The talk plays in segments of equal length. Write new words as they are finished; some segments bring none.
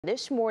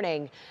This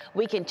morning,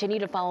 we continue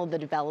to follow the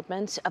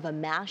developments of a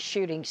mass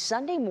shooting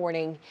Sunday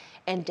morning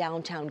in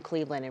downtown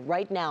Cleveland. And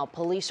right now,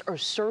 police are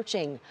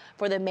searching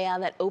for the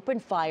man that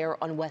opened fire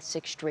on West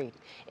 6th Street,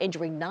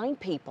 injuring 9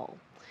 people.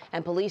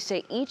 And police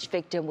say each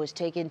victim was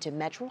taken to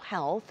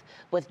MetroHealth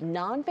with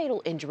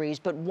non-fatal injuries,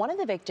 but one of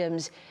the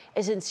victims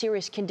is in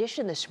serious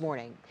condition this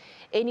morning.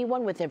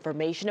 Anyone with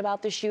information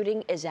about the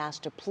shooting is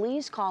asked to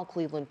please call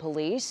Cleveland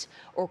Police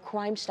or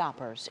Crime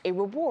Stoppers. A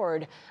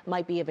reward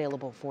might be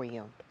available for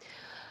you.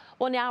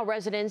 Well, now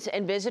residents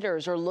and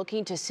visitors are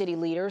looking to city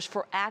leaders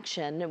for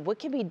action and what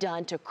can be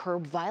done to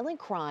curb violent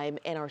crime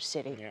in our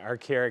city. Yeah, our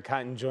Kiara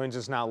Cotton joins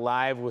us now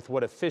live with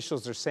what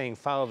officials are saying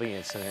following the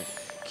incident.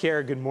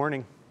 Kiara, good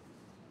morning.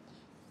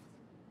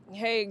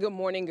 Hey, good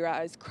morning,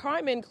 guys.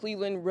 Crime in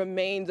Cleveland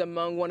remains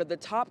among one of the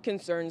top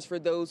concerns for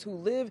those who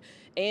live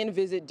and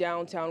visit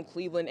downtown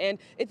Cleveland, and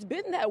it's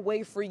been that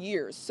way for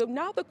years. So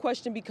now the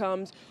question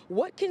becomes,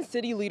 what can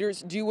city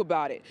leaders do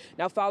about it?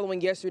 Now,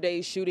 following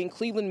yesterday's shooting,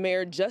 Cleveland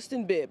Mayor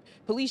Justin Bibb,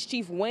 Police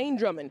Chief Wayne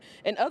Drummond,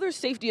 and other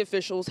safety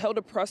officials held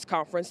a press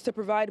conference to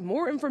provide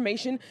more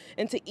information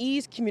and to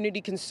ease community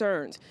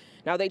concerns.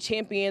 Now, they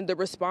championed the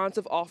response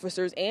of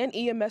officers and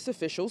EMS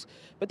officials,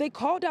 but they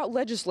called out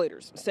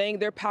legislators, saying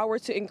their power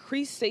to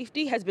increase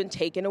safety has been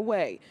taken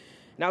away.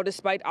 Now,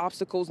 despite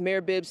obstacles,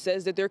 Mayor Bibb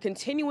says that they're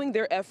continuing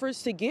their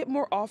efforts to get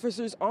more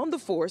officers on the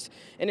force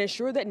and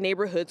ensure that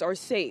neighborhoods are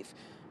safe.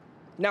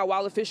 Now,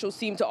 while officials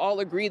seem to all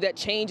agree that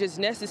change is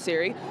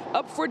necessary,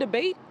 up for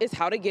debate is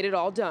how to get it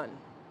all done.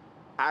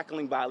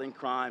 Tackling violent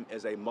crime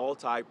is a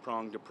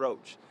multi-pronged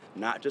approach,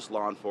 not just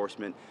law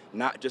enforcement,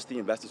 not just the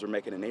investments we're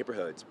making in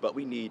neighborhoods, but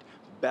we need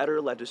better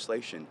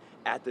legislation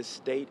at the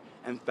state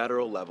and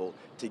federal level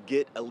to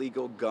get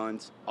illegal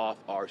guns off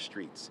our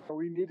streets.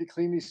 We need to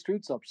clean these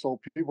streets up so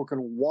people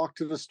can walk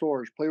to the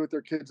stores, play with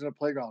their kids in a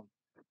playground,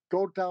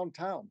 go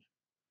downtown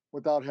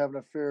without having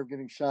a fear of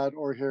getting shot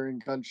or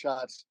hearing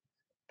gunshots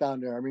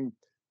down there. I mean,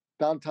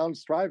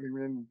 downtown's thriving,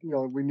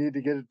 and we need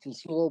to get it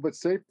just a little bit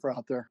safer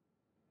out there.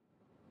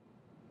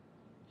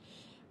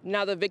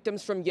 Now, the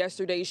victims from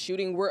yesterday's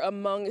shooting were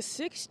among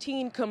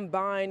 16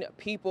 combined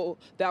people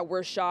that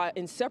were shot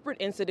in separate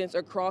incidents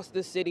across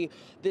the city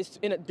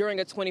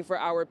during a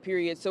 24-hour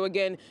period. So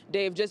again,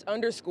 Dave, just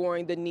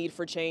underscoring the need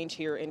for change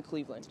here in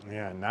Cleveland.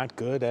 Yeah, not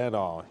good at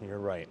all. You're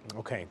right.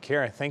 Okay,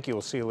 Kiara, thank you.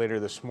 We'll see you later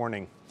this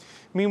morning.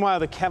 Meanwhile,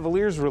 the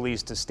Cavaliers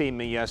released a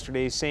statement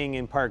yesterday saying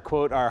in part,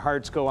 quote, "Our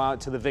hearts go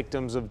out to the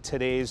victims of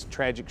today's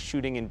tragic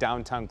shooting in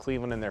downtown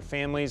Cleveland and their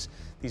families.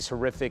 These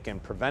horrific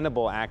and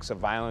preventable acts of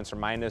violence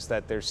remind us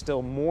that there's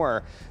still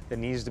more that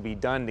needs to be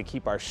done to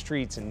keep our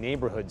streets and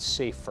neighborhoods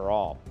safe for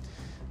all."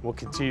 We'll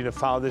continue to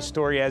follow this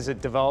story as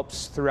it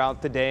develops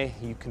throughout the day.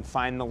 You can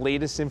find the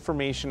latest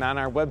information on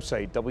our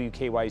website,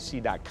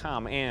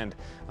 WKYC.com, and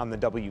on the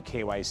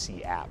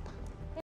WKYC app.